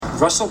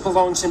Russell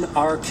belongs in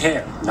our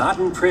care, not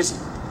in prison.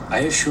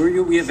 I assure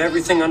you we have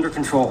everything under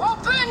control.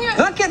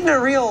 Not getting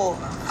a real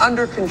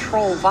under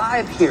control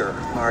vibe here,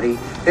 Marty.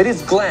 It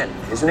is Glenn,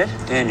 isn't it?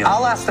 Daniel.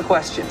 I'll ask the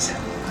questions.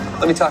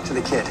 Let me talk to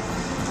the kid.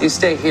 You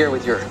stay here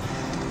with your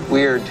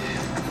weird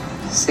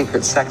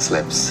secret sex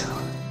lips.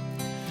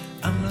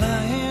 I'm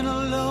lying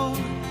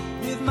alone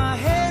with my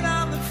head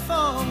on the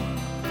phone,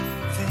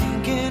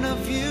 thinking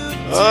of you.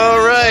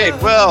 All right,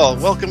 well,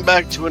 welcome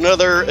back to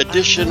another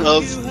edition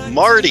of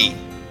Marty,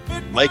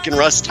 Mike and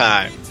Russ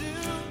time.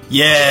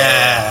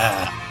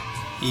 Yeah,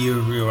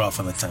 you were off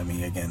on the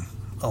timing again.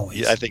 Always.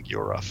 Yeah, I think you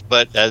were off,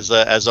 but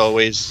as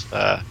always,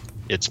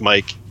 it's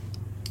Mike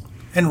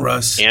and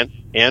Russ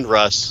and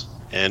Russ,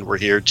 and we're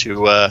here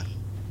to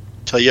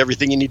tell you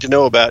everything you need to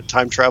know about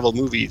time travel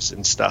movies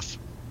and stuff,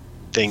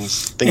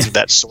 things of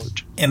that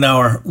sort. In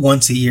our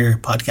once a year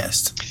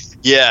podcast.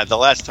 Yeah, the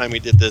last time we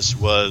did this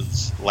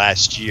was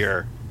last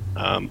year.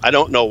 I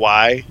don't know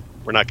why.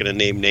 We're not going to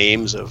name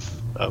names of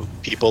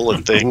people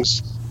and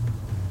things.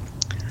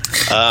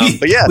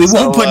 But yeah, we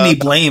won't put any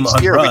blame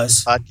on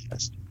Russ.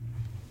 Podcast.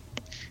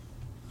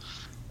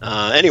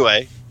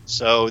 Anyway,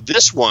 so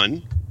this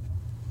one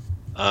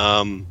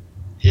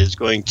is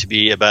going to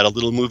be about a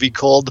little movie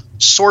called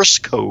Source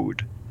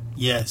Code.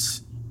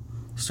 Yes,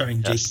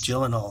 starring Jake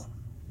Gyllenhaal.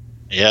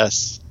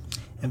 Yes.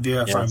 And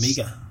Vera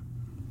Farmiga.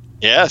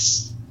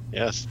 Yes,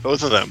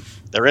 both of them.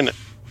 They're in it.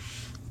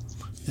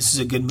 This is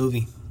a good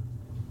movie.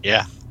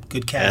 Yeah.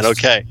 Good cast. And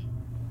okay.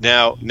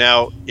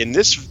 Now in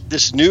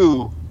this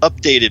new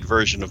updated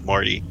version of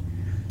Marty,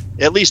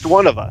 at least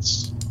one of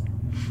us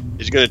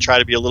is going to try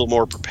to be a little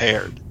more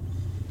prepared.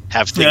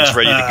 Have things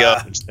ready to go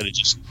instead of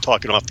just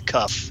talking off the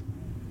cuff.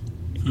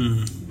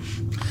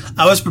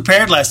 I was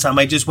prepared last time.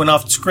 I just went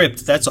off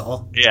script. That's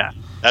all. Yeah,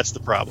 that's the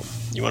problem.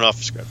 You went off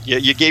the script.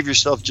 You gave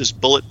yourself just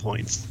bullet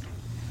points,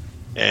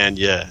 and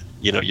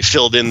you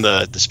filled in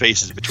the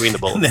spaces between the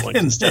bullet points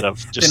instead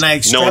of just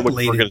knowing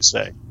what you were going to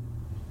say.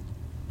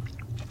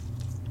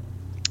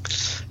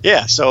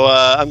 Yeah, so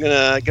I'm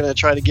gonna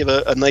try to give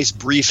a nice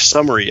brief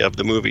summary of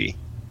the movie.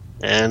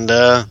 And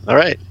all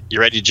right, you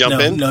ready to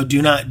jump in? No,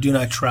 do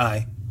not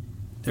try.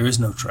 There is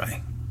no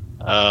try.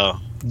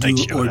 Oh,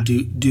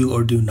 do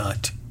or do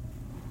not.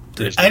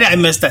 I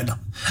messed that.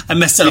 I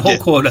messed that whole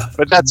quote up.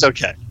 But that's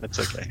okay. That's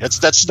okay.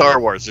 That's Star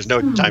Wars. There's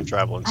no time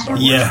travel in Star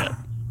Wars.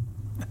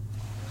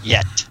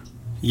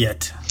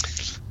 Yet.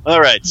 All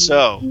right.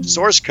 So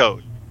Source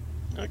Code.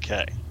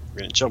 Okay, we're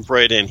gonna jump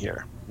right in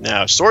here.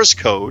 Now, Source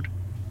Code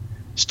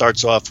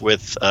starts off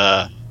with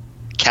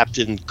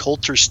Captain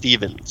Coulter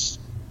Stevens.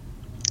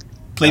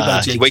 Played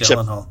by Jake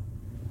Gyllenhaal.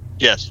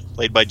 Yes,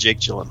 played by Jake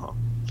Gyllenhaal.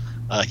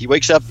 He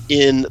wakes up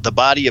in the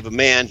body of a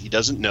man he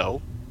doesn't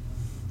know,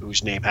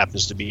 whose name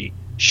happens to be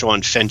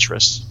Sean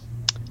Fentress.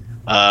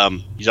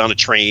 He's on a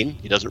train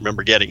he doesn't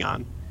remember getting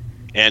on,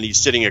 and he's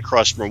sitting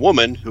across from a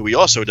woman who he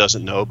also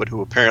doesn't know, but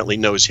who apparently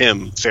knows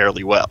him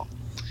fairly well.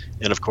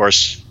 And of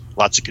course,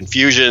 lots of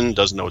confusion,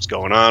 doesn't know what's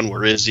going on,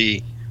 where is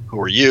he,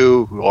 who are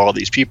you, who are all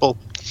these people?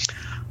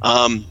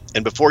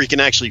 And before he can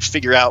actually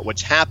figure out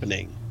what's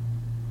happening,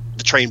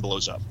 the train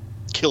blows up,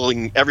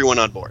 killing everyone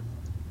on board.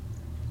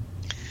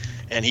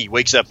 And he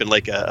wakes up in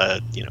like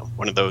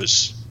one of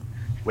those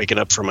waking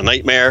up from a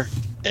nightmare.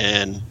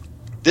 And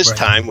this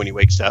time when he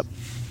wakes up,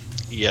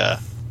 he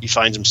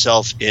finds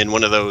himself in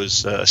one of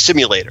those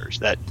simulators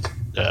that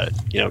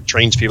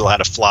trains people how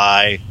to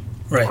fly,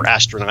 or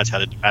astronauts how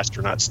to do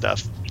astronaut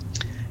stuff.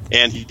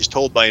 And he's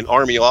told by an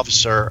Army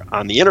officer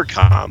on the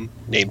intercom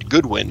named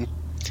Goodwin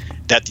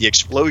that the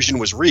explosion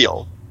was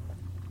real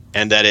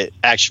and that it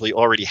actually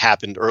already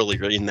happened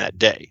earlier in that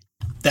day.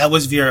 That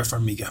was Vera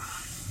Farmiga.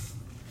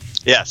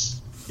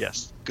 Yes,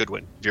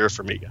 Goodwin, Vera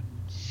Farmiga.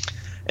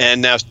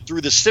 And now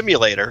through the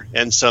simulator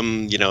and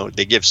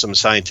they give some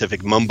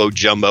scientific mumbo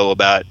jumbo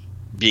about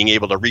being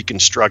able to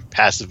reconstruct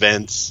past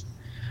events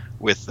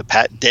with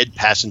the dead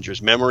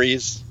passengers'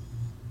 memories.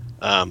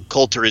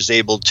 Coulter is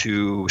able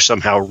to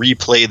somehow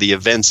replay the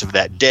events of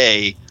that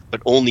day,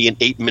 but only in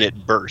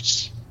 8-minute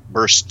bursts.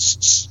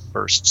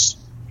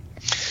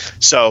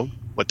 So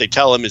what they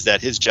tell him is that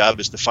his job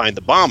is to find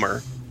the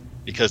bomber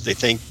because they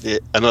think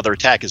that another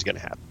attack is going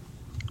to happen.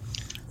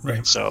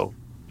 Right. So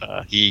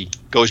he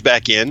goes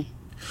back in.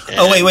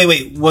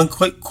 Wait. One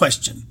quick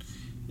question.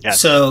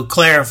 Yes. So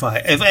clarify,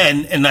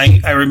 and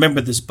I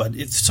remember this, but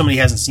if somebody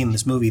hasn't seen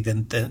this movie,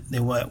 then they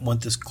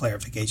want this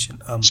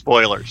clarification.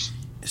 Spoilers.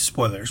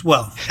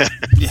 Well,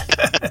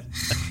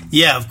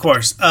 yeah, of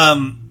course.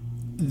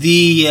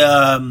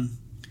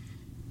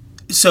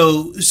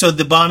 So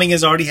the bombing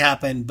has already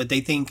happened, but they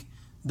think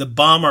the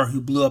bomber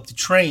who blew up the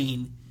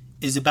train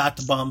is about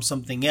to bomb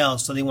something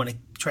else, so they want to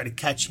try to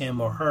catch him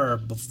or her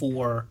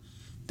before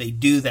they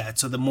do that.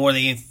 So the more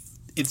if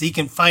they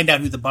can find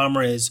out who the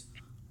bomber is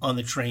on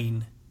the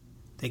train,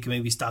 they can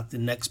maybe stop the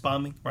next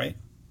bombing, right?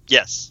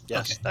 Yes.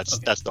 Okay.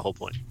 That's the whole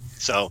point.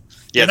 So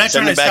yeah, they're not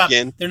send them back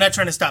in. They're not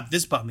trying to stop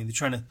this bombing. They're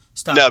trying to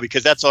stop. No,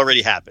 because that's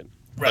already happened.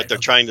 Right. But they're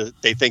trying to.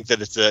 They think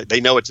that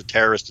they know it's a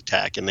terrorist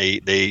attack, and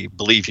they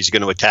believe he's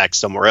going to attack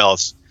somewhere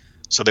else.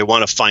 So they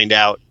want to find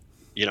out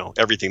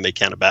everything they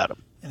can about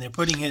him. And they're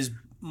putting his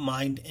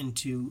mind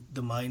into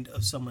the mind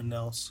of someone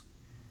else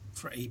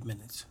for 8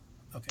 minutes.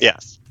 Okay.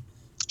 Yes.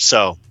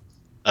 So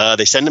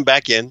they send him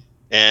back in,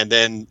 and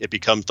then it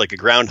becomes like a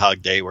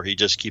Groundhog Day where he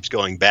just keeps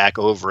going back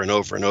over and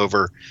over and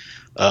over,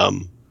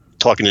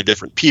 talking to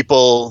different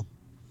people,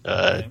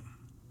 trying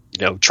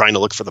to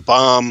look for the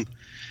bomb,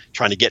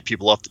 trying to get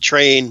people off the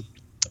train.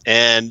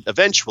 And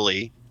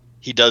eventually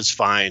he does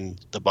find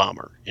the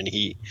bomber, and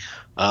he,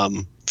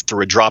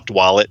 through a dropped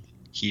wallet,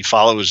 he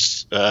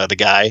follows the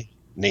guy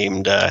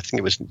named, I think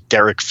it was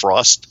Derek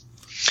Frost.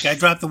 Guy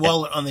dropped the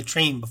wallet on the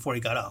train before he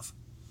got off.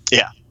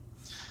 Yeah.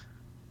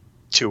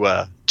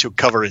 To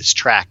cover his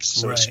tracks,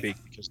 so Right. to speak,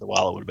 because the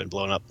wallet would have been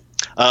blown up.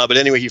 But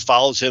anyway, he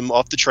follows him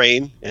off the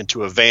train and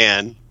to a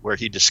van where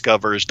he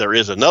discovers there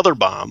is another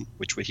bomb,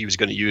 which he was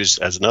going to use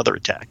as another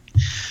attack.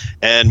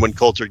 And when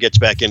Coulter gets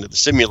back into the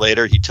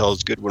simulator, he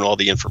tells Goodwin all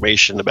the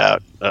information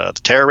about the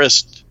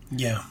terrorist.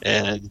 Yeah.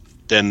 And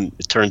then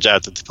it turns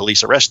out that the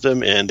police arrest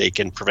him and they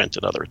can prevent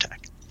another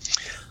attack.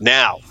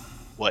 Now,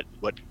 what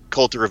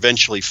Coulter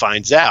eventually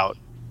finds out,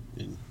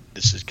 and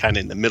this is kind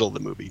of in the middle of the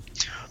movie,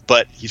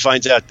 but he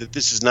finds out that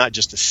this is not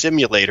just a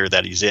simulator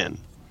that he's in.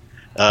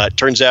 It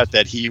turns out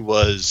that he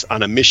was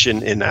on a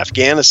mission in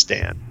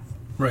Afghanistan,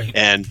 Right.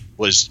 and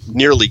was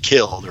nearly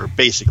killed, or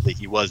basically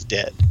he was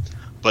dead.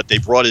 But they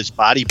brought his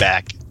body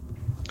back,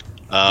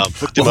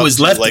 hooked him What up was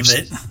to left life- of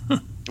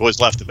it? What was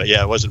left of it?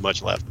 Yeah, it wasn't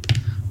much left. They He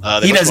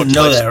hooked him doesn't up to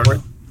know life that.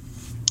 support,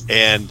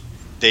 and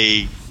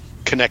they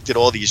connected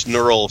all these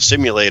neural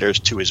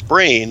simulators to his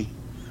brain,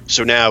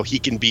 so now he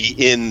can be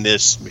in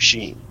this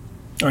machine.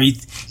 Or he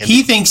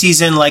thinks he's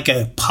in like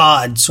a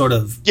pod, sort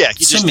of. Yeah,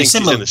 he just thinks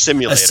he's in a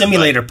simulator. A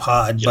simulator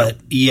pod, but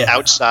yeah.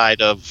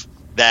 Outside of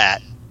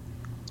that,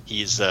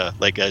 he's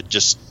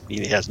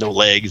he has no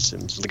legs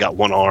and he's only got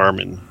one arm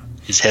and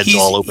his head's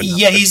all open.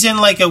 Yeah, he's in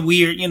like a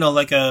weird,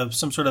 like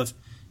some sort of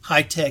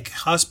high tech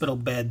hospital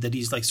bed that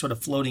he's like sort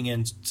of floating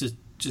in, to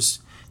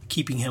just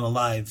keeping him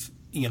alive.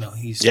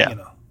 He's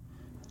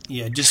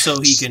just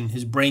so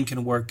his brain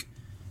can work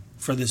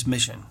for this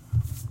mission.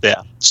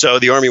 Yeah. So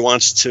the Army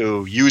wants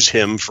to use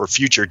him for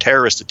future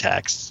terrorist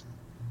attacks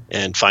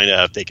and find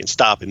out if they can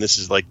stop. And this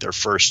is like their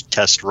first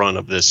test run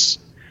of this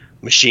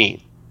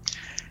machine.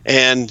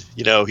 And,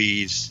 I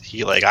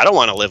don't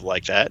want to live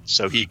like that.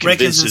 So he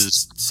convinces... Right,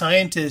 'cause the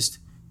scientist,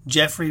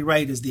 Jeffrey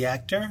Wright is the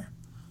actor.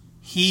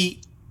 You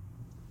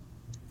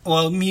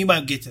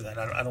might get to that.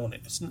 I don't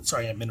want to...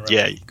 Sorry, I'm interrupting.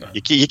 Yeah,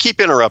 you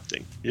keep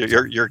interrupting.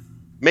 You're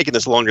making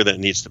this longer than it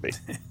needs to be.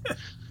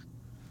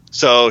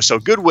 So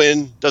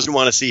Goodwin doesn't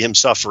want to see him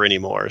suffer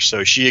anymore.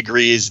 So she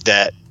agrees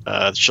that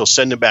she'll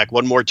send him back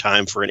one more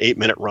time for an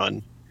 8-minute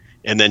run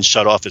and then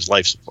shut off his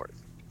life support.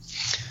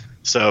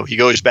 So he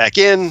goes back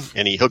in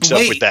and he hooks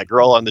up with that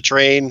girl on the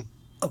train.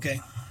 Okay.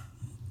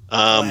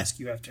 I'll ask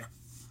you after.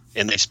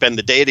 And they spend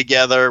the day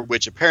together,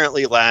 which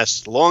apparently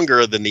lasts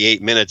longer than the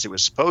 8 minutes it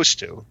was supposed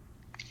to.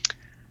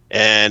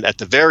 And at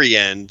the very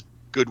end,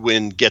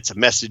 Goodwin gets a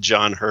message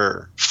on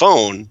her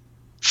phone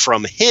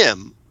from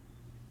him,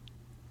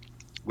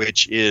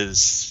 which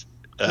is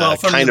all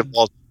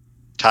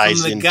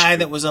ties from the into guy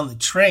that was on the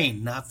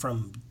train, not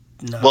from.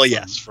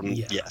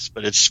 Yes,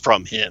 but it's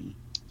from him,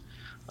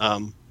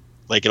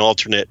 like an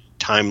alternate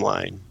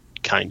timeline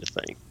kind of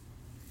thing.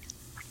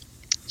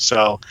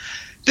 So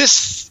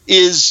this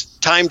is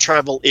time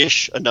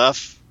travel-ish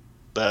enough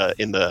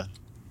in the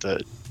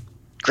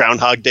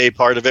Groundhog Day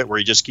part of it, where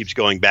he just keeps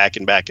going back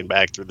and back and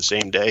back through the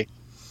same day.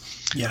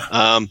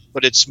 Yeah.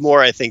 But it's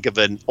more, I think, of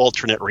an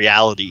alternate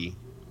reality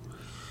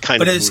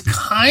kind of movie. But it's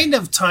kind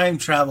of time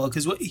travel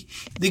because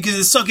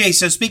it's okay.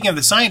 So speaking of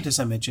the scientist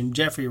I mentioned,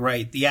 Jeffrey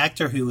Wright, the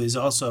actor who is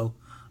also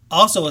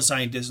a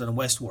scientist on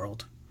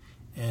Westworld,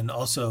 and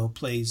also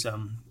plays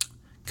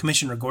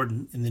Commissioner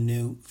Gordon in the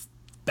new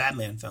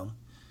Batman film.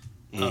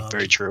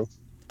 Very true.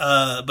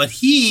 But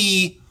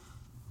he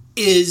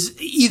is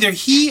either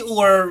he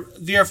or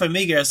Vera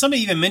Farmiga.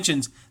 Somebody even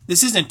mentions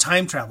this isn't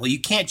time travel. You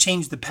can't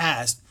change the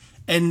past.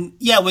 And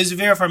yeah, it was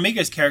Vera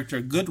Farmiga's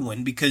character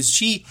Goodwin, because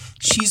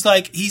he's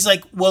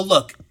like, well,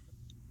 look,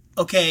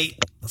 okay,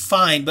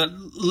 fine, but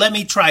let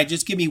me try.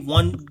 Just give me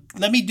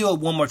let me do it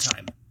one more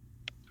time,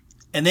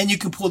 and then you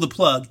can pull the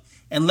plug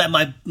and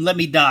let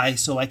me die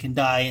so I can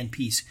die in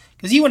peace.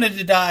 Because he wanted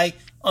to die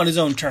on his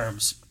own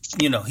terms.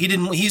 He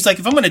didn't. He's like,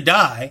 if I'm going to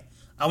die,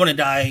 I want to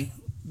die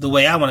the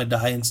way I want to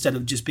die, instead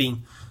of just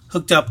being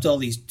hooked up to all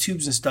these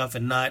tubes and stuff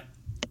and not.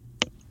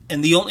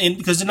 And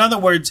because in other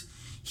words,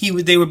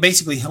 they were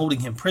basically holding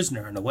him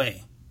prisoner in a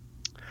way.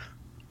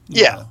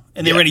 Yeah.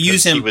 And they were going to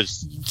use him,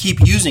 keep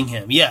using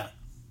him. Yeah.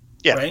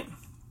 Yeah. Right?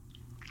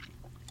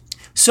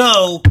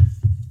 So,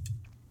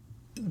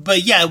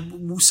 but yeah,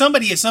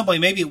 somebody at some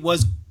point, maybe it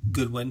was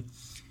Goodwin,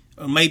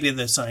 or maybe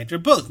the scientist, or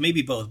both,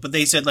 maybe both, but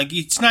they said, like,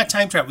 it's not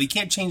time travel. You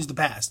can't change the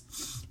past.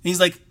 And he's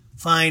like,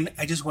 fine,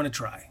 I just want to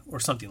try, or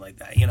something like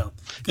that,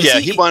 Yeah,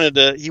 he wanted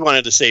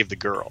to save the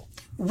girl.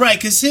 Right,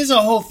 because his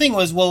whole thing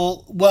was,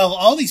 well,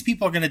 all these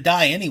people are going to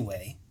die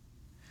anyway.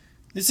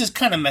 This is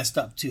kind of messed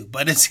up too,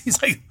 but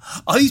he's like,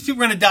 all these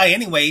people are going to die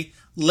anyway.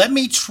 let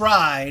me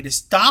try to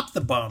stop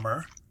the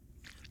bomber.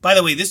 By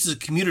the way, this is a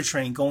commuter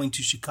train going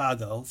to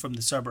Chicago from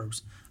the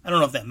suburbs. I don't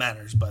know if that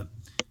matters, but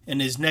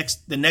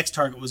the next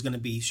target was going to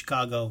be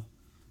Chicago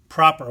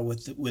proper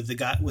with the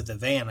guy with the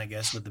van, I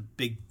guess, with the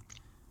big.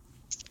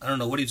 I don't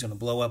know what he was going to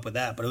blow up with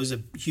that, but it was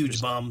a huge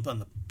bomb on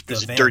the It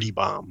was van. a dirty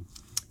bomb.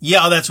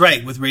 Yeah, that's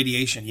right, with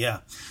radiation.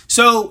 Yeah,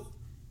 so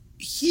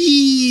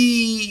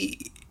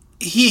he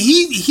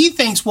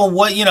thinks, well,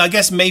 what I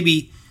guess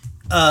maybe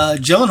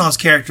Gyllenhaal's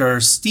character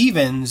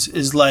Stevens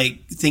is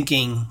like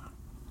thinking.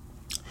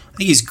 I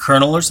think he's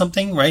colonel or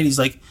something, right? He's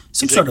like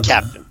He's like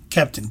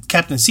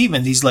Captain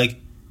Stevens. He's like,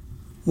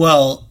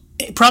 well,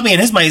 probably in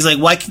his mind, he's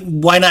like,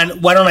 why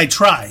not? Why don't I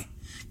try?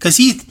 Because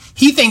he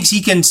thinks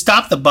he can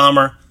stop the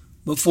bomber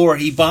before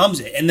he bombs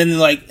it,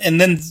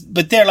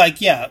 but they're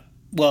like, yeah,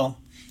 well,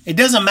 it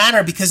doesn't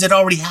matter because it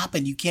already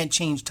happened. You can't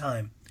change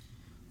time.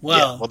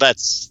 Well,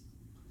 that's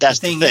the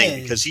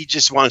thing because he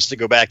just wants to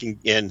go back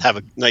and have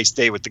a nice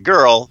day with the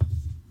girl.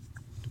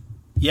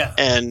 Yeah,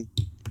 and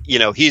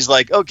he's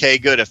like, okay,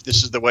 good. If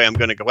this is the way I'm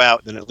going to go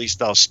out, then at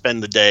least I'll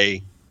spend the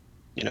day,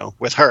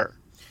 with her.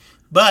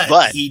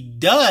 But he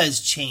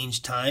does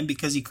change time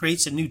because he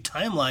creates a new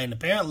timeline,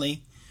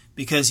 apparently,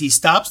 because he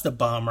stops the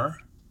bomber.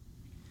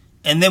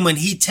 And then when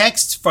he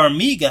texts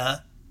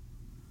Farmiga,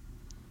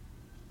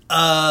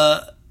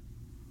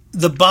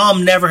 the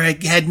bomb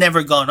had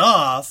never gone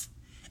off.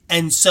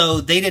 And so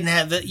they didn't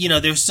have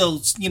they're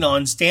still,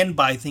 on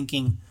standby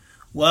thinking,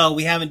 well,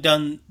 we haven't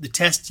done the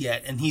test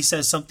yet. And he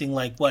says something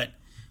like, what?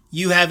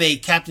 You have a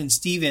Captain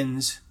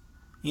Stevens,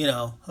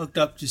 hooked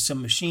up to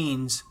some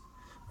machines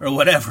or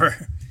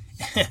whatever.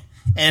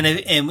 and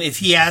if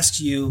he asks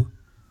you,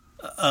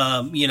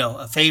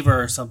 a favor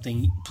or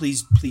something,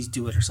 please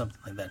do it or something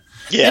like that.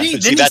 Yeah,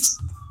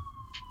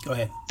 go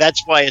ahead.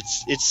 That's why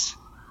it's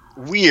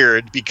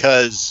weird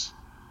because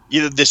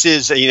this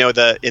is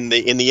in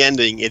the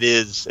ending it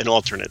is an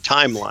alternate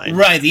timeline.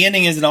 Right, the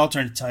ending is an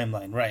alternate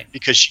timeline, right?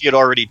 Because she had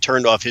already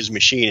turned off his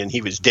machine and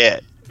he was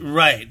dead.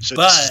 Right, so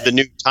this is the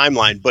new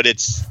timeline, but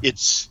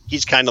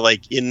he's kind of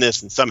like in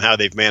this, and somehow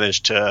they've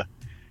managed to,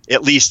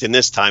 at least in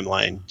this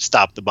timeline,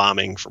 stop the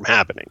bombing from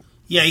happening.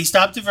 Yeah, he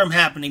stopped it from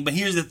happening, but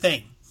here's the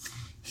thing.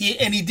 He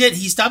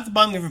stopped the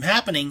bombing from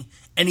happening,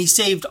 and he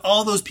saved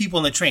all those people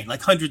on the train,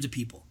 like hundreds of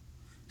people.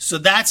 So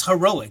that's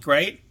heroic,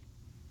 right?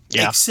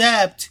 Yeah.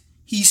 Except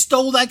he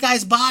stole that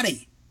guy's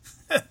body.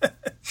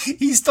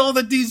 He stole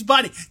the dude's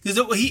body. Because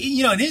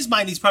in his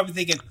mind, he's probably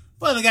thinking,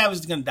 well, the guy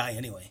was going to die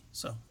anyway,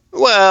 so...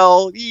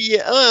 Well,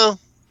 yeah.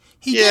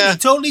 He did. He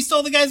totally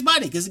stole the guy's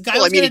body because the guy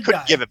was going to die. He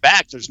couldn't give it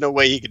back. There's no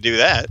way he could do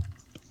that.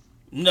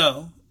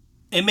 No.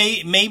 And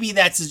maybe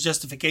that's his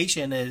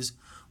justification is,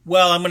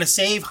 well, I'm going to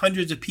save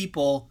hundreds of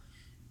people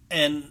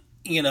and,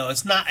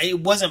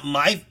 it wasn't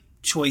my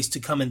choice to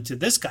come into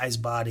this guy's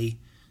body.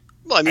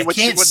 Well, what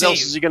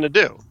else is he going to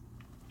do?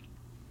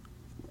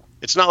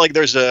 It's not like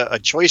there's a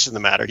choice in the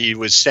matter. He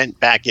was sent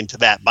back into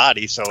that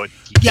body, so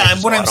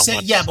but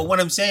what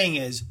I'm saying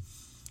is,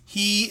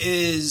 he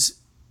is.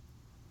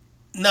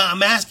 No,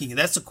 I'm asking you.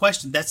 That's the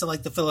question. That's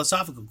like the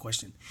philosophical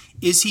question.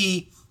 Is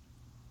he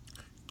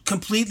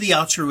completely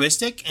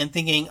altruistic and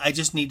thinking, I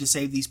just need to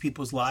save these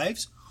people's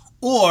lives?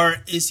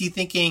 Or is he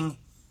thinking,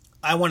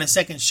 I want a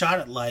second shot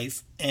at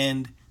life,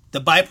 and the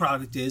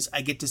byproduct is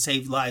I get to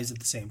save lives at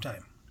the same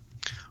time?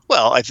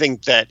 Well, I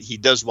think that he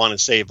does want to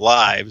save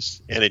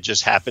lives, and it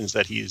just happens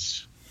that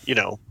he's,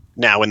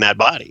 now in that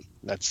body.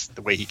 That's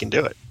the way he can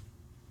do it.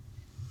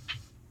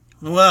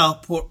 Well,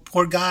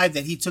 poor guy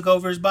that he took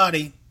over his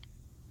body.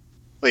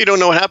 Well, you don't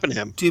know what happened to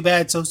him. Too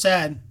bad, so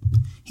sad.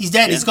 He's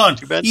dead. Yeah, he's gone.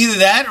 Too bad. Either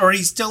that, or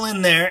he's still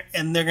in there,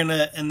 and they're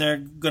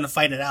gonna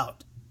fight it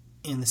out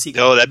in the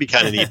sequel. Oh, that'd be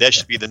kind of neat. That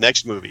should be the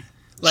next movie.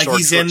 Like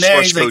he's in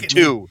there. Source Code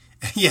 2.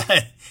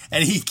 Yeah,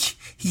 and he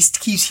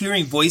keeps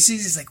hearing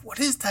voices. He's like,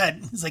 "What is that?"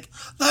 He's like,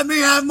 "Let me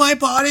have my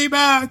body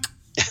back."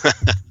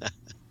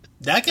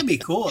 That could be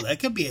cool. That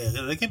could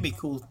be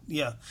cool.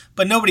 Yeah,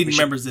 but nobody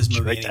remembers this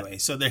movie anyway.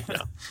 So there,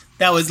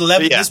 that was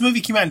 11. Yeah. This movie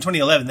came out in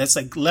 2011. That's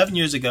like 11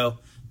 years ago.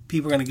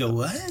 People are gonna go,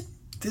 "What?"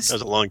 That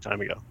was a long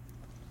time ago.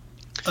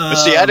 But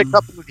see, I had a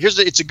couple.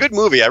 It's a good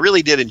movie. I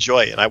really did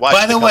enjoy it. I watched.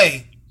 By the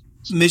way,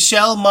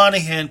 Michelle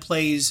Monaghan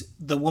plays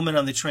the woman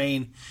on the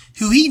train,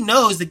 who he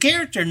knows. The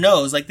character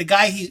knows, like the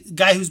guy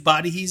whose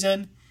body he's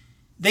in.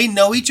 They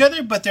know each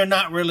other, but they're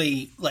not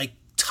really like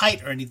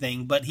tight or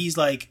anything. But he's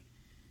like.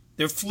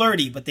 They're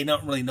flirty, but they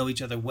don't really know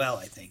each other well,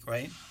 I think,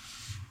 right?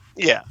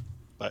 Yeah.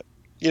 But,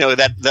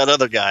 that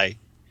other guy,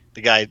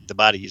 the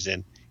body he's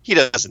in, he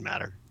doesn't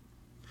matter.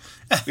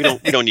 We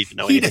don't need to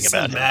know anything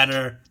about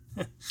him.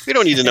 We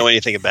don't need to know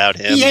anything about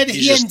him.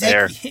 He's just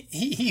there.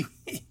 He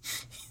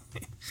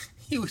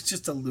was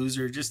just a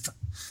loser.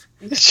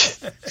 He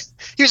was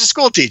a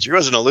school teacher. He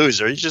wasn't a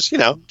loser. He just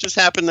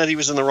happened that he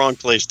was in the wrong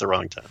place at the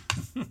wrong time.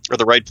 Or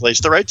the right place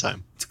at the right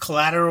time. It's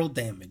collateral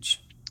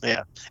damage.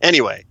 Yeah.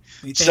 Anyway.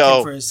 We thank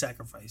him for his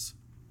sacrifice.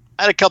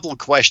 I had a couple of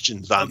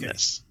questions on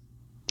this.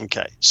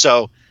 Okay,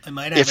 so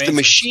if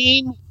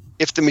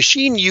the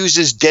machine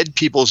uses dead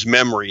people's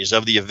memories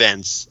of the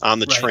events on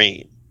the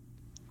train,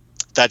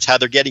 that's how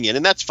they're getting in,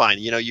 and that's fine.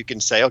 You can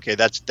say, okay,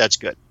 that's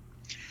good.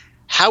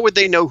 How would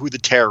they know who the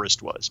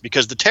terrorist was?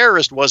 Because the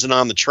terrorist wasn't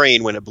on the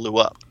train when it blew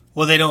up.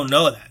 Well, they don't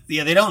know that.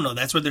 Yeah, they don't know.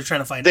 That's what they're trying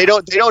to find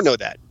out. They don't know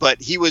that.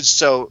 But he was,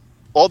 so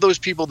all those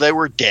people, they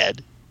were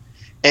dead.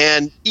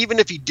 And even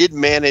if he did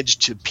manage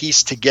to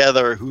piece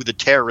together who the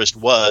terrorist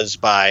was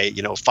by,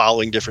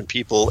 following different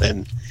people,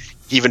 and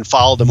he even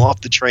followed them off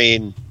the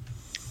train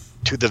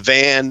to the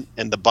van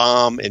and the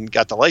bomb and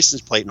got the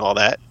license plate and all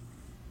that,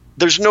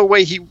 there's no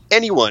way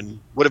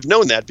anyone would have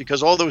known that,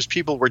 because all those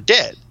people were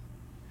dead.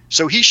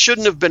 So he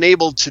shouldn't have been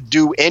able to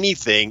do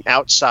anything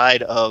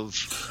outside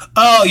of.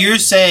 Oh, you're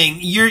saying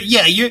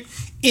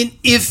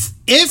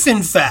if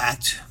in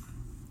fact.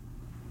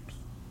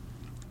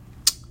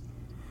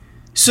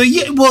 So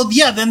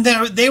then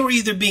they were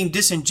either being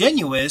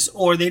disingenuous,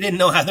 or they didn't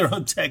know how their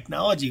own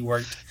technology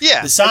worked.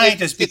 Yeah, the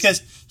scientists,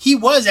 because he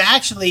was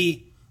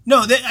actually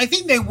I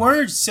think they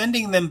were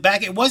sending them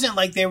back. It wasn't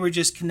like they were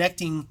just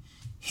connecting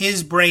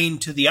his brain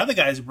to the other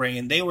guy's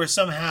brain. They were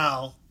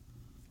somehow.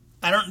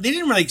 They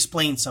didn't really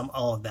explain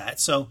all of that.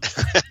 So,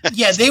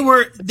 yeah, they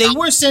were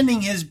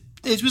sending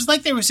it was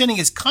like they were sending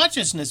his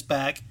consciousness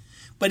back.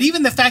 But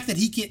even the fact that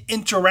he can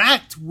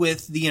interact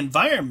with the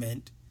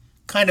environment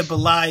kind of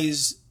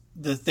belies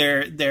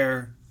their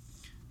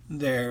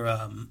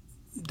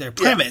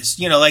premise.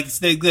 Yeah. Like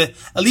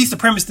at least the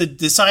premise that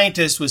the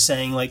scientist was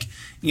saying, like,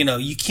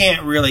 you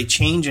can't really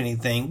change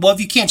anything. Well, if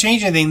you can't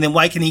change anything, then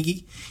how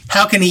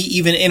can he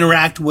even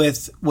interact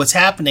with what's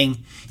happening?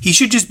 He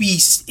should just be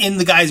in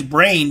the guy's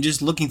brain,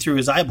 just looking through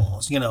his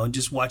eyeballs, and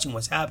just watching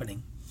what's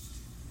happening.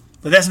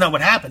 But that's not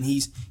what happened.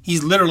 He's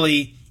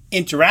literally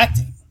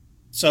interacting.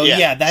 So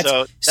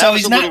so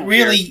he's not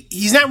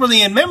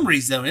really in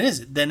memories though, is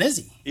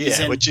he?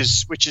 Yeah, which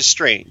is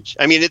strange.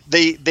 I mean,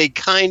 they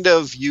kind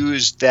of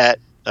used that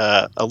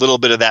a little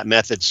bit of that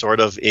method sort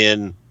of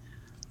in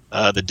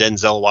the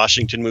Denzel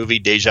Washington movie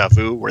Deja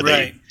Vu,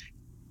 where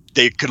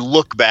they could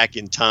look back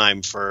in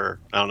time for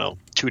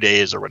 2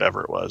 days or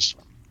whatever it was.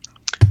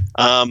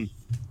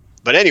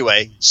 But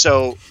anyway,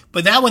 so.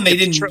 But that one they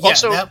didn't.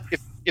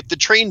 If the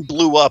train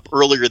blew up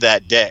earlier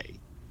that day,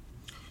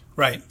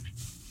 right?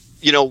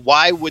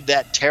 Why would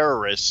that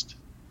terrorist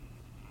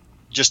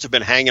just have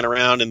been hanging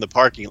around in the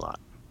parking lot?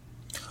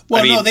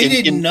 Well, they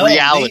didn't know. In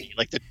reality,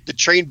 like the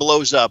train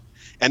blows up,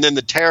 and then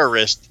the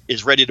terrorist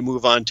is ready to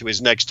move on to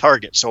his next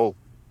target. So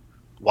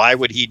why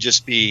would he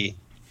just be?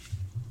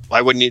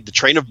 Why wouldn't he? The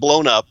train have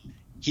blown up.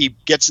 He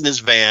gets in his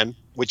van,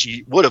 which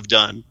he would have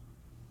done,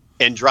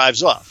 and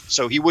drives off.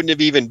 So he wouldn't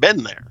have even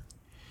been there.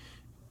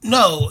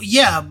 No,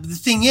 yeah. The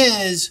thing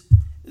is,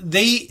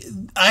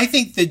 I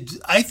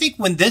think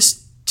when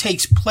this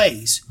takes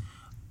place,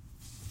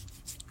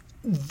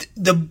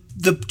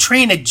 the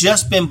train had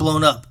just been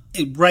blown up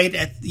right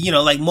at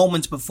like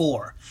moments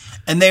before,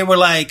 and they were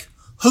like,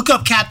 "Hook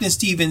up Captain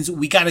Stevens.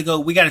 We got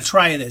to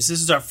try this. This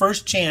is our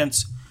first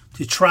chance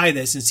to try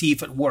this and see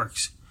if it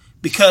works."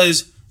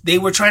 Because they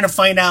were trying to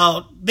find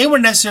out. They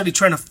weren't necessarily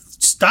trying to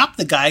stop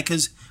the guy,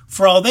 because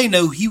for all they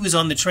know, he was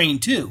on the train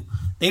too.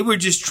 They were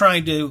just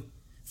trying to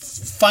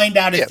find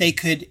out if they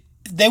could.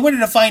 They wanted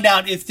to find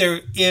out if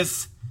there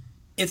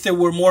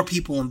were more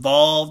people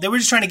involved. They were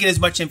just trying to get as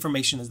much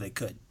information as they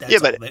could.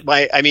 Again,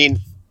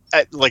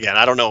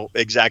 I don't know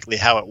exactly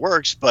how it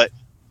works, but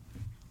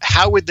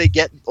how would they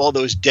get all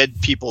those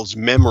dead people's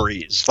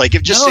memories? Like,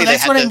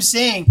 I'm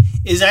saying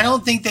is I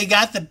don't think they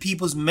got the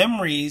people's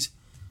memories.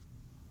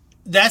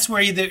 That's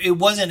where either it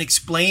wasn't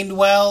explained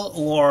well,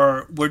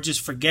 or we're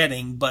just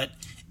forgetting. But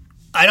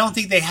I don't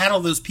think they had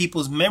all those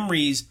people's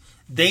memories.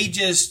 They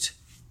just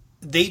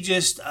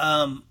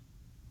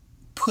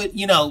put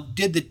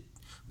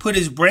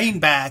his brain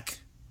back.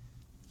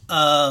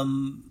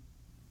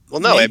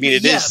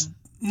 It is.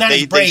 Not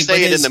his brain, they say but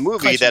it in the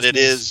movie that it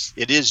is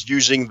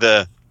using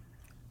the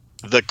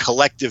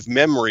collective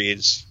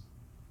memories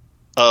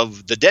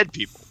of the dead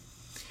people.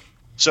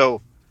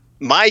 So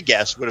my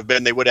guess would have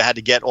been they would have had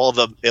to get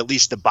at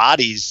least the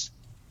bodies,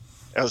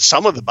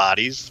 some of the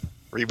bodies,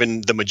 or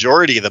even the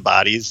majority of the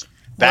bodies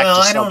back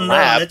to some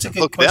lab to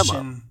hook them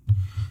up.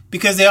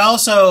 Because they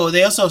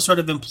also sort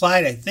of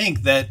implied, I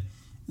think, that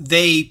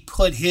they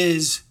put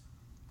his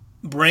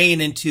brain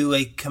into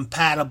a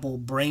compatible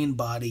brain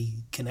body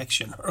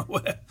connection or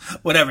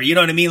whatever. You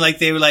know what I mean? Like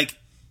they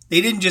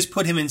didn't just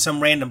put him in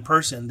some random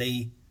person.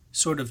 They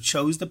sort of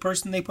chose the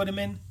person they put him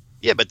in.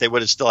 Yeah, but they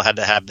would have still had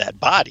to have that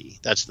body.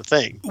 That's the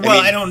thing.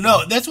 I don't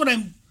know. That's what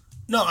I'm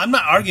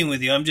not arguing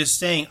with you. I'm just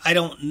saying I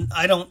don't.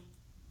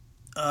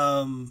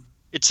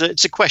 It's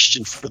a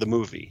question for the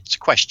movie. It's a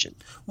question.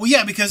 Well,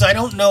 yeah, because I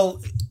don't know.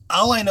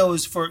 All I know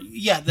is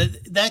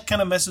that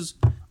kind of messes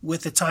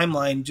with the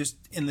timeline, just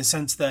in the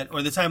sense that,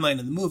 or the timeline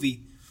of the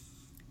movie,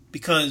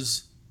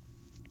 because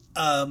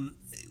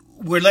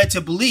we're led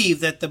to believe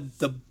that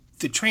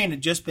the train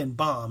had just been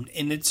bombed,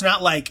 and it's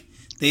not like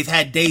they've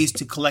had days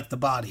to collect the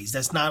bodies.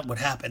 That's not what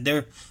happened.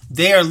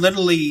 They are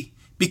literally,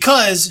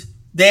 because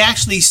they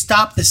actually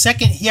stopped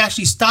he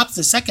actually stops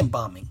the second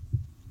bombing.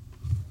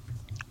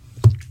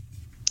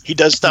 He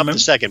does stop the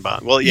second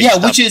bomb. Well,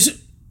 yeah, which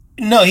is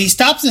No, he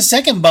stops the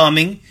second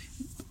bombing,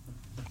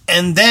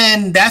 and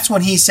then that's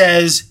when he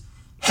says,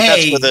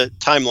 "Hey." That's where the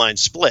timeline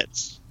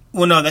splits.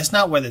 Well, no, that's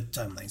not where the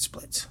timeline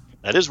splits.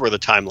 That is where the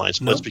timeline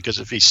splits Nope. because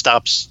if he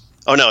stops,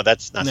 oh no,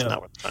 that's No.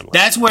 not where the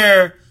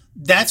timeline.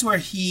 That's where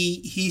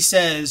he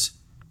says,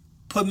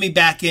 "Put me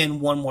back in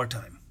one more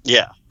time."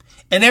 Yeah,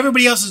 And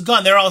everybody else is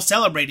gone. They're all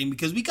celebrating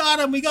because we got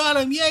him,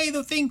 yay!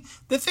 The thing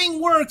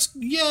works,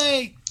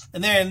 yay!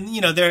 And then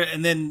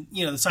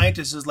the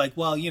scientist is like,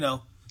 well,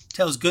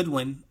 tells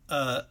Goodwin,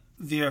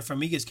 Vera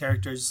Farmiga's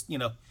characters,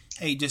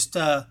 hey, just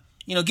get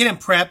him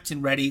prepped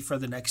and ready for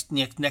the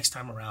next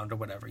time around or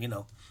whatever.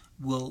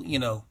 We'll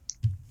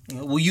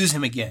we'll use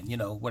him again,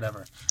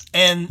 whatever.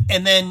 And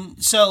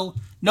then so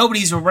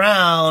nobody's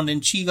around,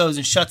 and she goes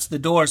and shuts the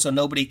door so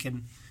nobody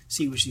can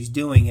see what she's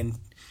doing, and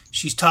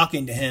she's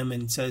talking to him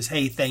and says,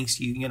 hey, thanks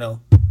you,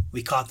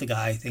 we caught the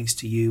guy, thanks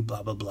to you,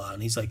 blah, blah, blah.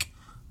 And he's like,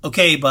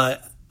 okay,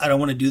 but I don't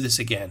want to do this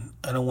again.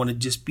 I don't want to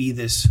just be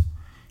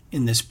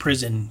in this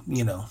prison,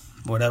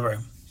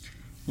 whatever,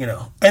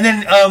 And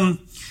then,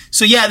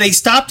 so yeah, they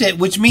stopped it,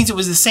 which means it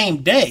was the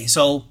same day.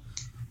 So,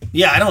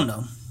 yeah, I don't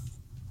know.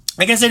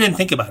 I guess I didn't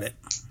think about it.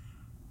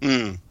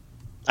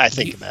 I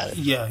think about it.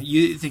 Yeah,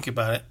 you think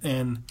about it.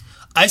 And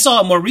I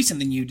saw it more recent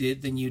than you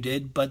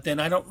did, but then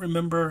I don't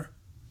remember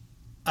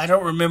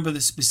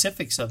the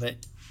specifics of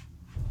it.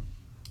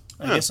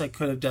 I guess I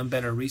could have done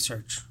better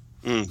research.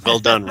 Well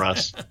done,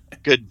 Russ.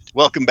 Good.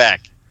 Welcome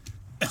back.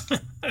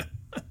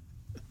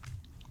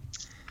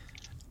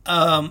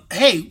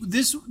 Hey,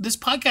 this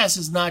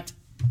podcast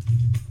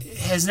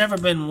has never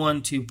been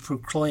one to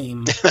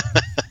proclaim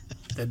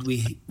that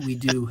we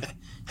do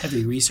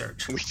heavy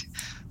research.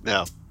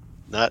 No,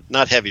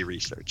 not heavy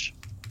research,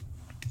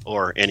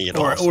 or any at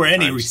all. Or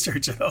any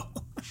research at all.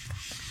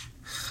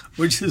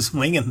 We're just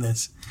winging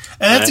this.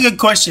 And that's a good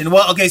question.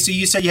 Well, okay, so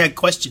you said you had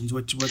questions.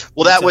 Well,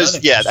 that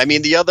was, yeah. I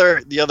mean, the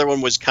other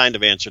one was kind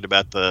of answered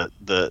about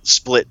the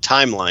split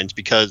timelines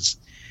because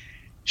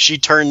she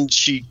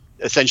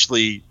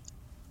essentially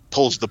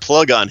pulls the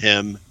plug on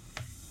him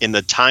in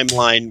the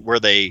timeline where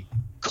they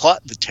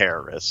caught the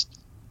terrorist.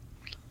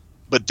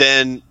 But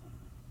then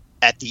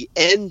at the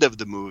end of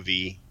the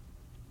movie,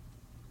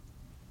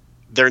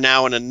 they're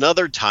now in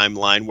another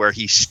timeline where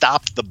he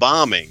stopped the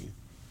bombing.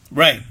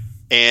 Right.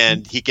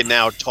 And he can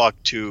now talk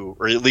to,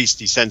 or at least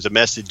he sends a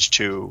message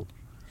to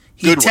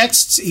Goodwin.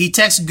 He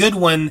texts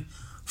Goodwin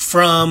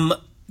from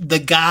the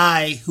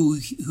guy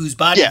whose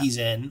body he's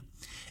in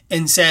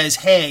and says,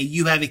 hey,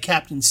 you have a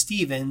Captain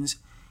Stevens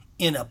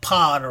in a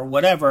pod or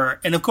whatever.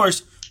 And of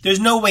course, there's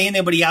no way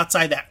anybody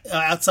outside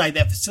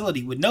that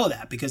facility would know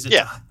that because it's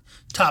a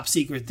top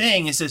secret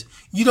thing. It says,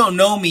 you don't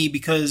know me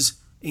because,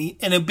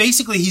 and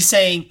basically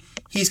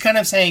he's kind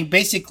of saying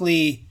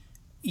basically,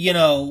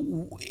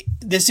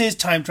 this is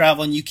time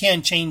travel and you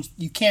can change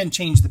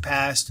the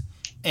past,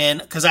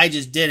 and because I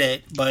just did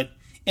it. But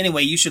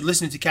anyway, you should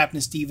listen to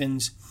Captain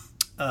Stevens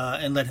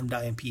and let him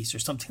die in peace or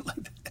something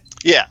like that.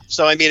 Yeah.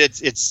 So I mean,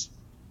 it's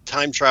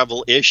time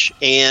travel ish,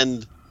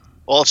 and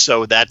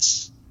also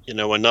that's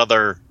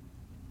another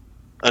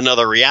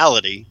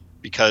reality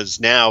because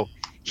now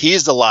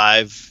he's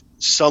alive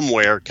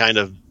somewhere, kind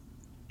of,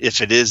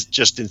 if it is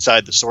just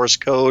inside the source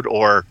code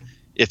or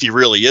if he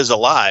really is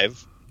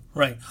alive.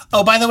 Right.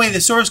 Oh, by the way,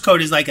 the source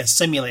code is like a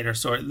simulator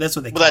source. That's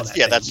what they call that.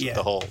 Yeah, that's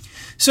the whole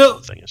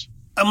thing is.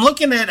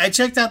 I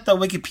checked out the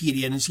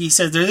Wikipedia, and he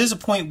says there is a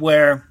point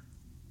where,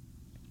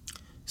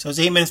 so it's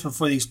 8 minutes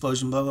before the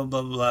explosion, blah, blah,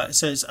 blah, blah. It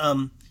says,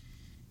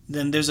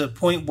 then there's a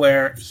point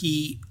where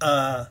he,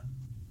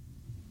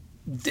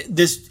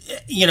 he's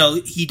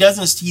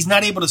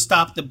not able to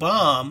stop the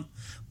bomb,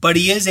 but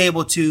he is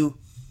able to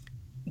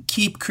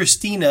keep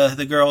Christina,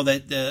 the girl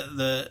that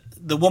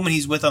the woman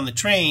he's with on the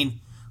train,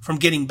 from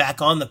getting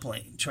back on the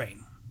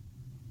train.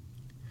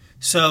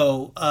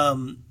 So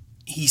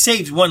he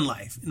saves one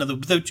life. In other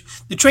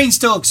words, the train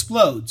still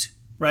explodes,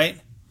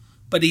 right?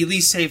 But he at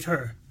least saved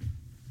her.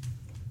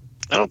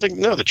 I don't think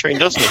the train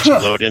doesn't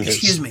explode in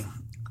Excuse me.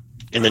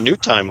 In the new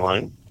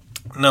timeline.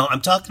 No,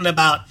 I'm talking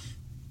about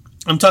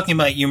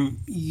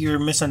you're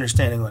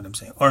misunderstanding what I'm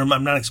saying, or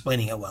I'm not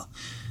explaining it well.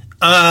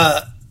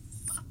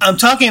 I'm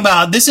talking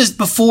about this is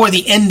before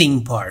the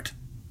ending part.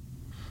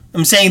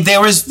 I'm saying there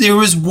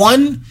was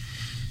one.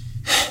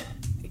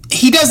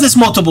 He does this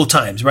multiple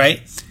times, right?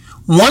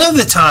 One of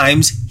the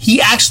times he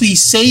actually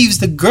saves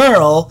the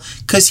girl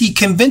because he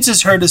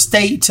convinces her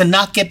to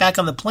not get back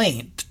on the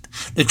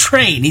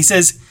train. He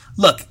says,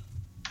 "Look,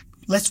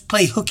 let's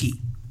play hooky,"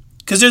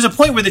 because there's a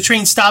point where the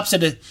train stops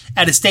at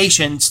a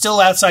station, still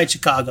outside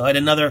Chicago, at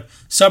another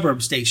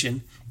suburb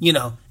station,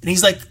 and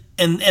he's like,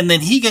 and then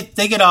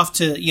they get off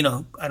to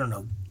I don't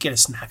know, get a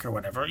snack or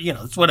whatever,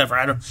 it's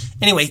whatever.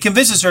 Anyway, he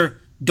convinces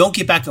her, don't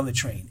get back on the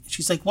train.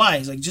 She's like, why?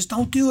 He's like, just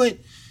don't do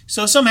it.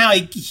 So somehow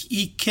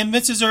he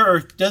convinces her or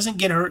doesn't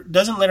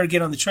let her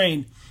get on the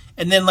train.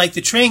 And then like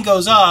the train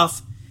goes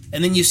off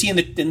and then you see in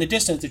the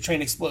distance, the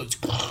train explodes.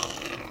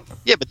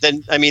 Yeah, but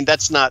then, I mean,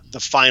 that's not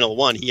the final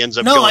one. He ends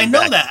up No, going I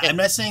know back that. in. I'm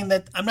not saying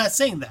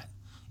that.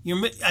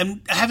 I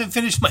haven't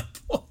finished my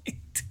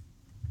point.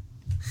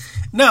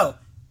 No,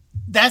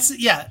 that's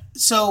yeah.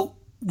 So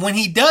when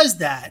he does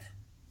that,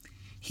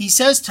 he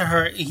says to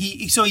her,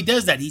 he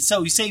does that. He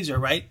saves her,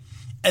 right?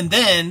 And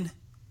then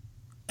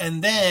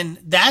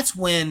that's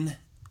when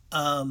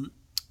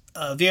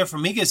Vera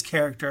Farmiga's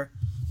character.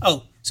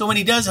 Oh, so when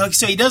he does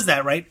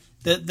that, right?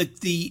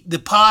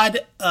 The pod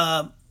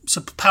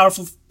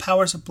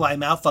power supply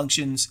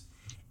malfunctions,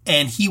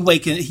 and he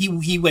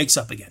wakes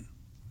up again.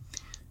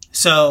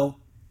 So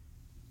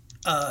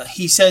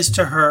he says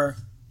to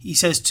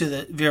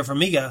the Vera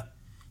Farmiga,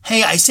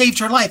 "Hey, I saved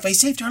her life.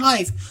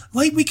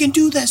 Wait, we can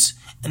do this."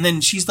 And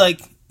then she's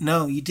like,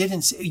 "No, you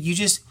didn't. You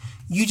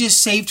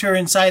just saved her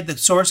inside the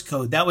source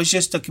code. That was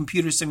just a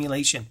computer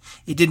simulation.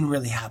 It didn't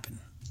really happen."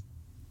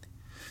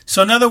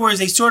 So in other words,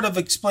 they sort of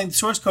explain the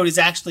source code is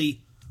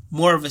actually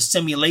more of a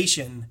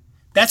simulation.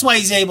 That's why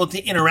he's able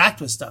to interact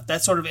with stuff.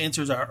 That sort of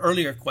answers our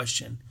earlier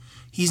question.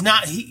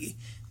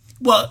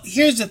 Well,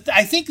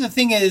 I think the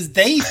thing is,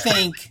 they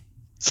think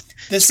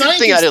the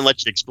scientists. I didn't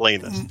let you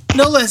explain this.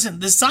 No, listen.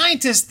 The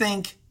scientists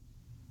think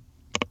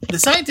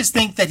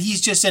that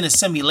he's just in a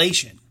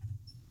simulation.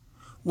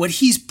 What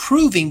he's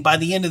proving by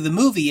the end of the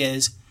movie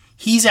is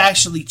he's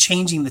actually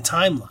changing the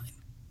timeline,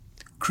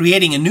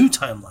 creating a new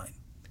timeline,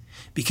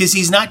 because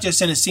he's not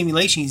just in a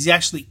simulation. He's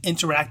actually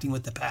interacting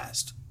with the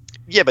past.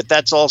 Yeah, but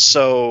that's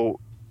also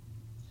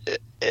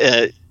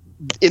in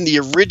the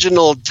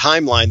original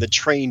timeline. The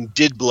train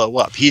did blow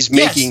up. He's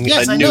making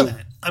yes, a I new. know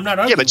that. I'm not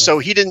arguing. Yeah, but so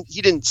he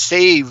didn't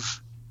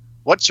save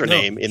what's her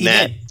name in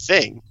that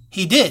thing.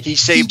 He did. He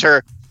saved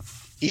her.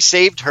 He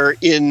saved her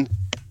in.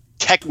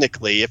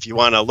 Technically, if you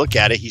want to look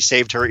at it, he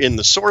saved her in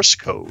the source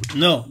code.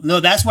 No,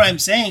 that's what I'm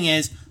saying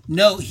is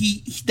no.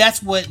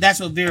 That's what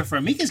Vera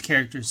Farmiga's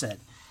character said,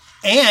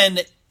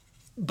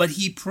 but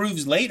he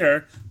proves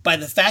later by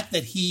the fact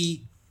that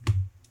he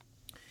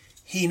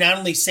not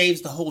only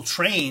saves the whole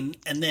train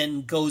and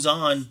then goes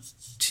on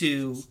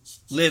to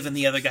live in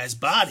the other guy's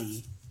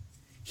body.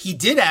 He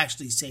did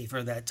actually save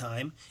her that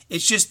time.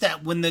 It's just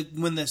that when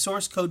the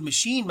source code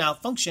machine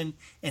malfunctioned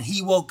and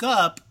he woke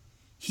up,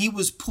 he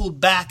was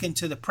pulled back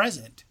into the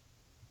present.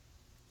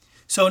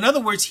 So in other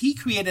words, he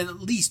created at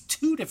least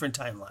 2 different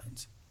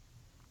timelines.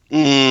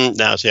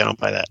 No, see, I don't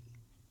buy that.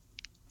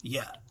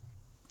 Yeah.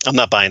 I'm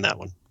not buying that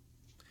one.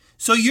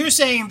 So you're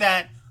saying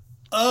that,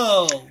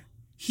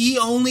 he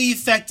only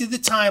affected the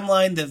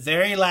timeline the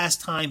very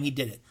last time he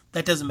did it.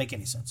 That doesn't make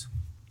any sense.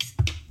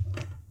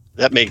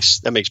 That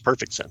makes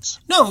perfect sense.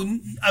 No,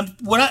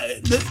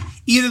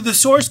 either the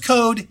source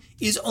code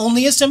is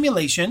only a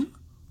simulation,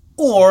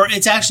 or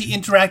it's actually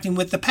interacting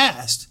with the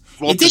past.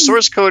 Well, the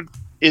source code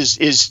is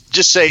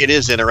just say it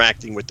is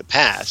interacting with the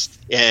past,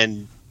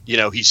 and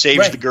he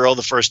saves the girl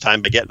the first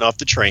time by getting off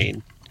the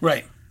train,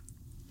 right?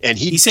 And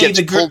he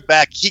gets pulled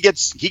back. He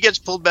gets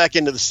pulled back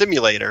into the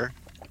simulator,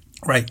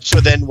 right? So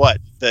then what?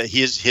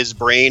 His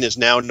brain is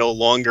now no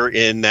longer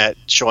in that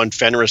Sean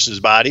Fenris's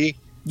body.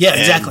 Yeah,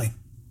 exactly.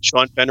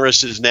 Sean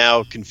Fenris is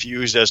now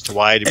confused as to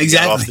why to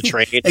get off the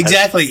train.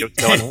 Exactly.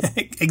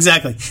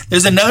 Exactly.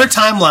 There's another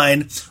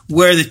timeline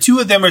where the 2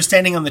 of them are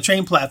standing on the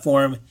train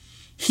platform.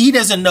 He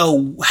doesn't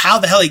know how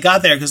the hell he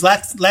got there, because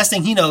last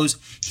thing he knows,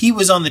 he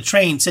was on the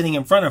train sitting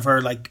in front of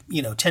her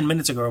 10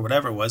 minutes ago or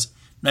whatever it was.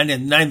 Not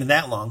even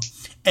that long.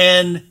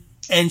 And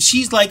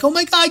she's like, "Oh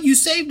my God, you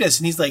saved us."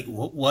 And he's like,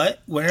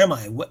 "What? Where am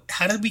I?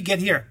 How did we get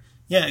here?"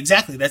 Yeah,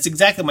 exactly. That's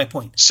exactly my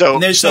point. So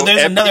there's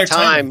another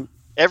time.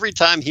 Every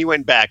time he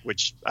went back,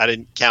 which I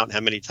didn't count how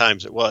many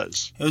times it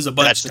was. It was a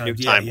bunch That's of the new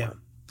times. timeline. Yeah.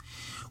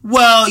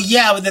 Well,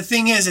 yeah, but the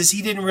thing is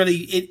he didn't really.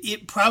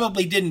 It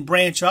probably didn't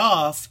branch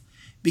off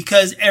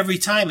because every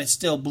time it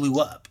still blew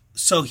up.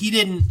 So he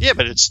didn't. Yeah,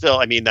 but it's still.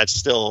 I mean, that's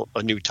still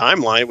a new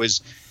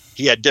timeline.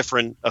 He had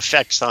different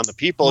effects on the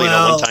people.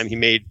 Well, one time he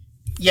made.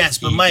 Yes,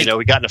 but Mike,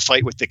 he got in a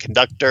fight with the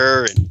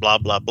conductor and blah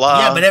blah blah.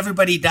 Yeah, but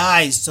everybody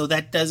dies, so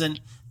that doesn't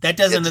create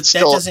a new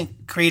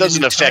timeline.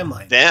 Doesn't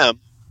affect them.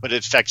 But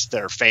it affects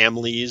their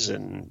families,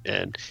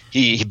 and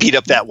he beat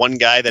up that one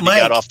guy that he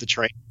got off the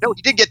train. No,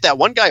 he did get that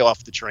one guy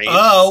off the train.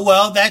 Oh,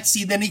 well,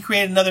 then he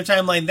created another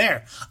timeline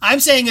there. I'm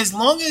saying as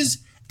long as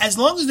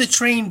the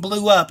train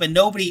blew up and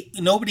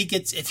nobody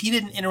gets, if he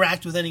didn't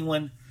interact with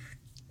anyone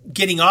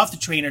getting off the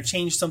train or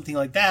change something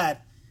like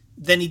that,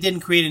 then he didn't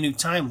create a new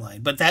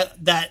timeline. But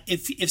that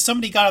if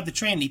somebody got off the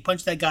train and he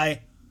punched that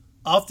guy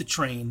off the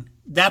train,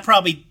 that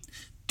probably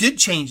did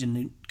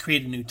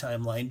create a new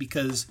timeline,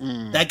 because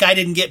that guy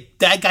didn't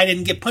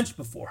get punched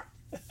before.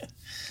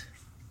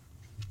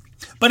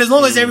 But as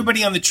long as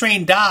everybody on the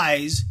train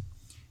dies,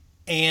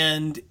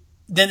 and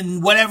then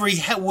whatever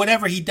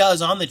he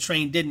does on the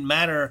train didn't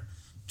matter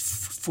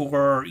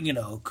for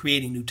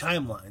creating new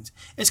timelines.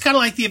 It's kind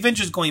of like the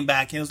Avengers going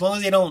back, and as long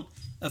as they don't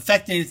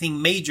affect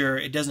anything major,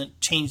 it doesn't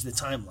change the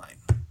timeline.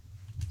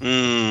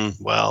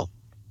 Well,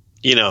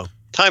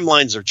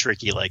 timelines are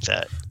tricky like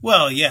that.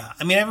 Well, yeah.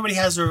 I mean, everybody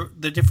has their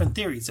different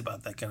theories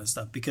about that kind of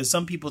stuff, because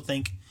some people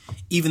think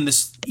even the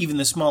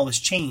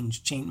smallest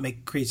change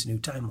creates a new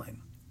timeline.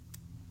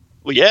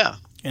 Well, yeah.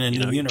 In a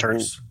new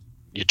universe.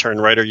 You turn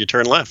right or you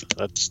turn left.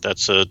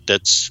 That's a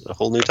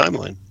whole new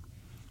timeline.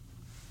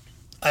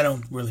 I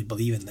don't really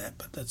believe in that,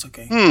 but that's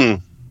okay.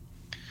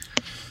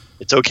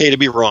 It's okay to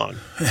be wrong.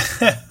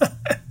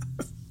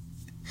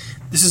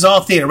 This is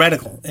all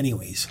theoretical,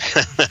 anyways.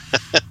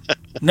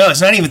 No,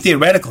 it's not even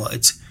theoretical.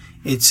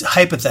 It's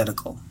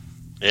hypothetical.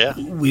 Yeah.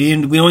 We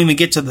don't even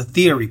get to the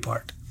theory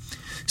part.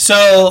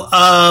 So,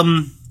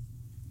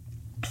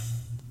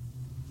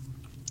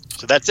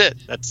 So that's it.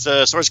 That's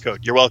source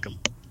code. You're welcome.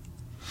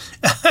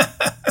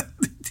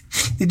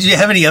 did you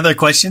have any other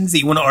questions that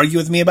you want to argue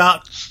with me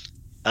about?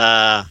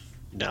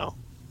 No.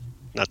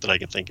 Not that I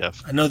can think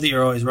of. I know that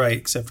you're always right,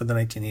 except for the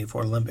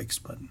 1984 Olympics,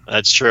 but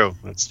That's true.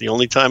 That's the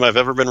only time I've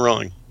ever been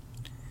wrong.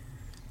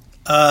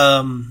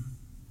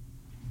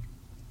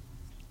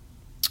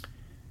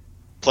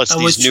 Plus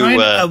these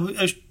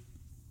new...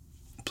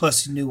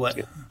 plus new what?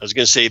 I was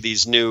going to say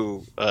these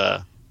new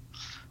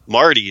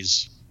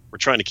Martys, we're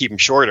trying to keep them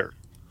shorter.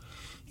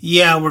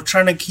 Yeah, we're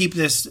trying to keep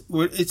this...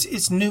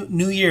 It's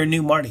new year,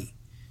 new Marty.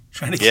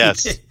 Trying to keep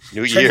it...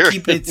 New year, to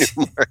keep it,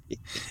 new Marty.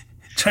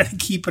 Trying to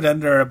keep it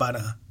under about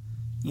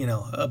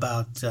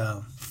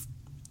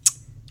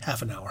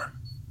half an hour.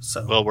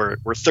 So Well,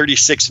 we're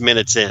 36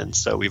 minutes in,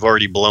 so we've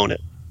already blown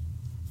it.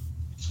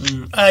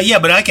 yeah,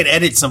 but I could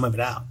edit some of it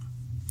out.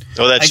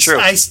 Oh, that's true.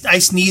 I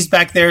sneezed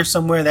back there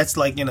somewhere. That's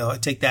like,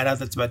 take that out.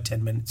 That's about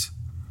 10 minutes.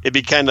 It'd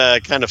be kind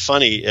of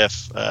funny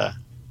if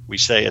we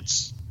say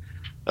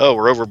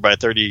we're over by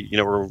 30,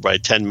 we're over by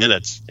 10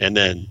 minutes, and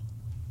then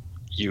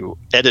you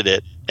edit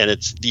it, and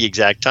it's the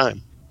exact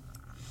time.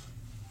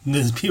 And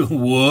there's people,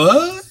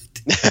 what?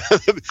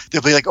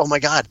 They'll be like, oh my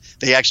God,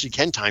 they actually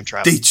can time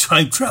travel. They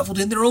time traveled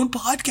in their own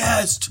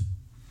podcast.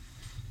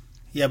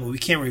 Yeah, but we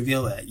can't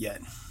reveal that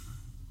yet.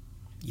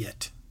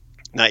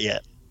 Not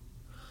yet.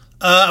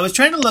 I was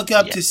trying to look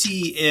up to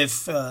see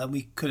if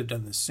we could have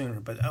done this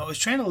sooner, but I was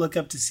trying to look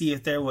up to see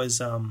if there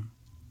was, a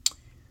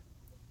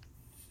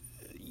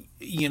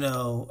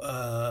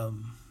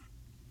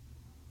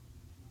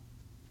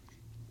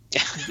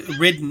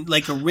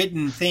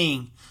written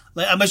thing.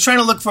 Like, I was trying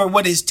to look for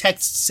what his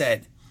text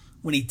said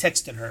when he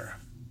texted her.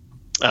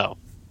 Oh,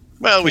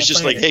 well, it was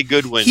just like, hey,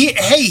 Goodwin.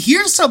 Hey,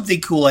 here's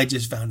something cool I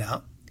just found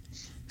out.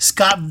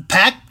 Scott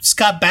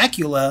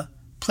Bakula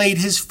played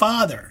his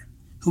father,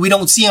 who we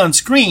don't see on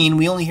screen.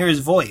 We only hear his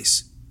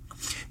voice.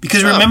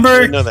 Because remember... I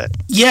didn't know that.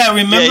 Yeah,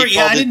 remember...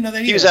 Yeah, I didn't know that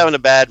either. He was having a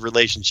bad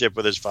relationship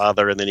with his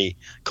father, and then he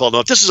called him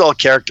up. This is all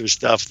character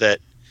stuff that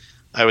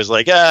I was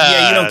like,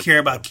 yeah, you don't care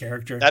about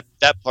character.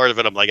 That part of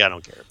it, I'm like, I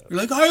don't care about. You're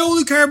like, I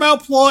only care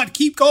about plot.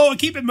 Keep going.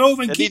 Keep it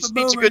moving. It's a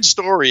good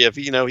story. If,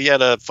 he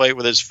had a fight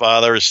with his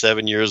father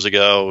 7 years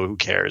ago, who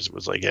cares? It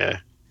was like,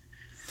 I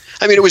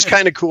mean, it was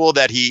kind of cool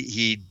that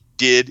he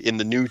did, in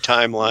the new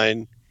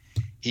timeline,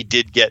 he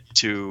did get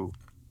to,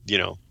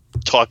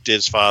 talk to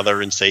his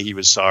father and say he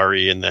was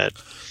sorry, and that...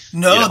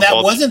 No,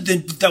 that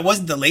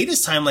wasn't the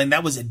latest timeline.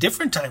 That was a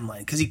different timeline,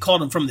 because he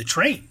called him from the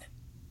train.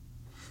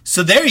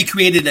 So there he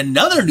created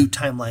another new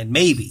timeline,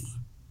 maybe.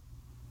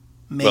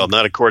 Well,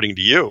 not according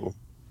to you.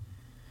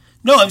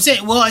 No, I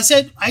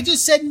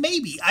just said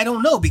maybe. I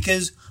don't know,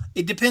 because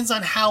it depends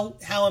on how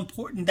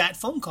important that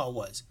phone call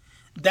was.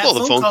 The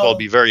phone call would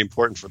be very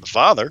important for the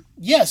father.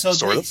 Yeah,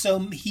 so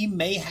he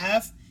may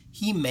have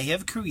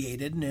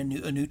created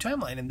a new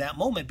timeline in that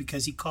moment,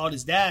 because he called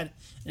his dad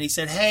and he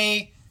said,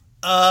 "Hey,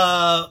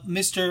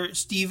 Mr.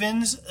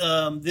 Stevens,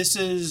 this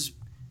is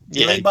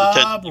Billy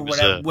Bob," or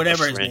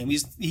whatever his name.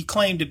 He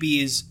claimed to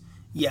be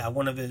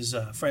one of his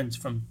friends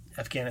from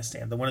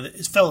Afghanistan,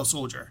 his fellow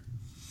soldier.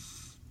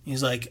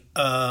 He's like,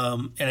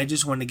 and I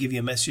just wanted to give you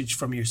a message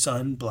from your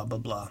son, blah blah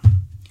blah.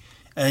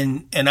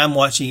 And I'm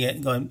watching it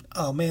and going,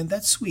 oh man,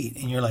 that's sweet.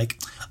 And you're like,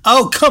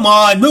 oh come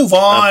on, move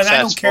on.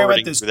 I don't care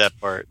about this that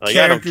part. Like,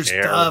 character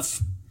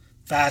stuff.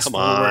 Fast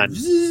forward.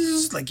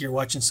 Zzz, like you're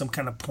watching some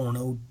kind of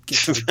porno. Get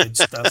to the good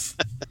stuff.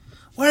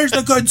 Where's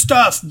the good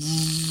stuff?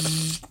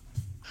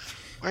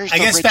 I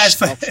guess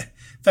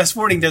fast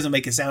forwarding doesn't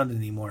make a sound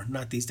anymore.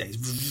 Not these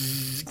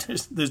days.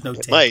 There's no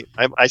tape.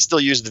 I still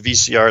use the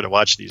VCR to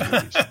watch these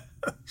movies.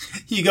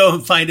 You go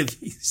and find a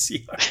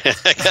VCR.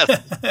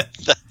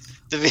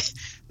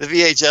 The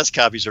VHS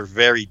copies are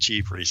very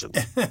cheap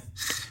recently.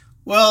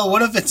 Well,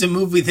 what if it's a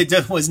movie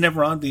that was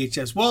never on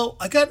VHS? Well,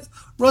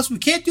 Russ, we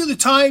can't do the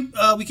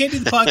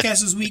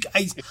podcast this week.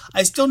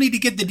 I still need to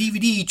get the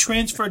DVD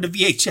transferred to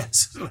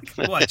VHS so I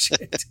can watch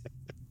it.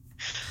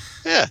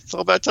 Yeah, it's all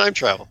about time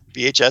travel.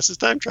 VHS is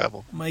time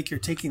travel. Mike, you're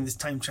taking this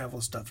time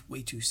travel stuff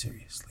way too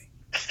seriously.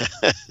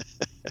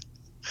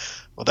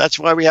 Well, that's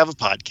why we have a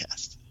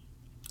podcast.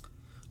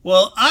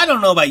 Well, I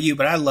don't know about you,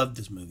 but I loved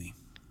this movie.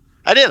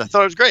 I did. I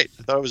thought it was great.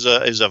 I thought it was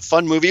a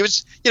fun movie. It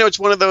was, it's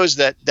one of those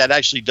that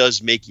actually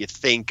does make you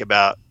think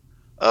about,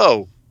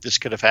 oh, this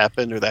could have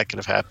happened or that could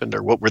have happened,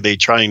 or what were they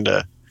trying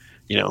to,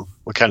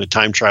 what kind of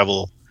time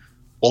travel,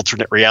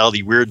 alternate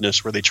reality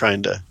weirdness were they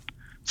trying to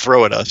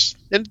throw at us?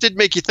 And it did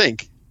make you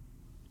think.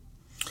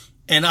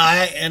 And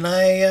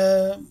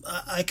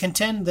I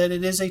contend that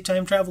it is a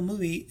time travel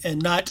movie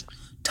and not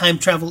time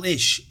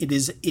travel-ish. It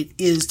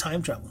is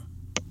time travel.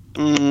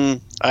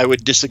 I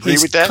would disagree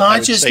with that.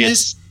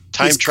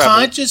 Time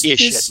travel-ish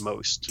at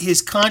most.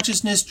 His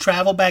consciousness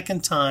traveled back in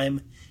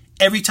time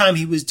every time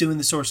he was doing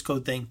the source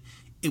code thing.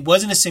 It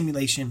wasn't a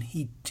simulation.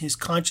 His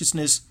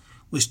consciousness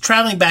was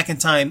traveling back in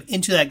time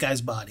into that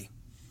guy's body.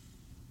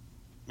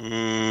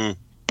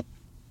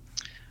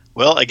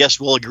 Well, I guess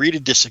we'll agree to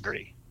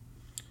disagree.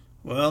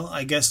 Well,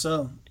 I guess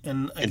so.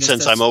 And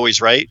since I'm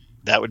always right,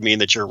 that would mean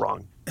that you're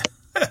wrong.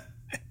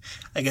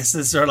 I guess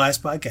this is our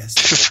last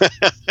podcast.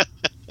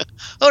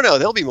 Oh, no,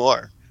 there'll be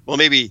more. Well,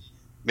 maybe.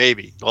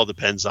 It all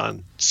depends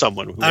on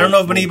someone. I don't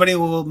know if anybody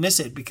will miss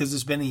it because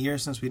it's been a year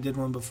since we did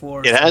one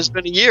before. It has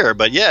been a year,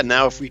 but yeah,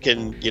 now if we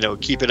can,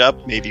 keep it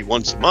up maybe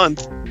once a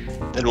month,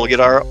 then we'll get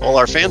all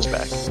our fans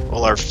back.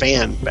 All our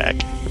fan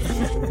back.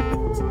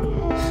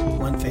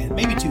 One fan,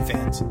 maybe two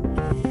fans.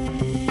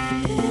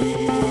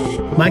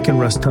 Mike and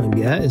Russ Time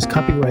Yeah is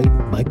copyright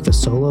Mike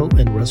Fasolo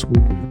and Russ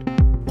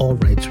Wooten. All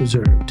rights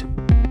reserved.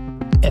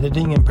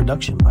 Editing and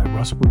production by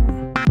Russ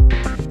Wooten.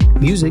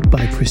 Music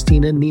by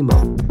Christina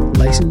Nemo.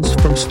 Licensed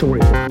from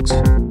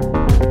Storyworks.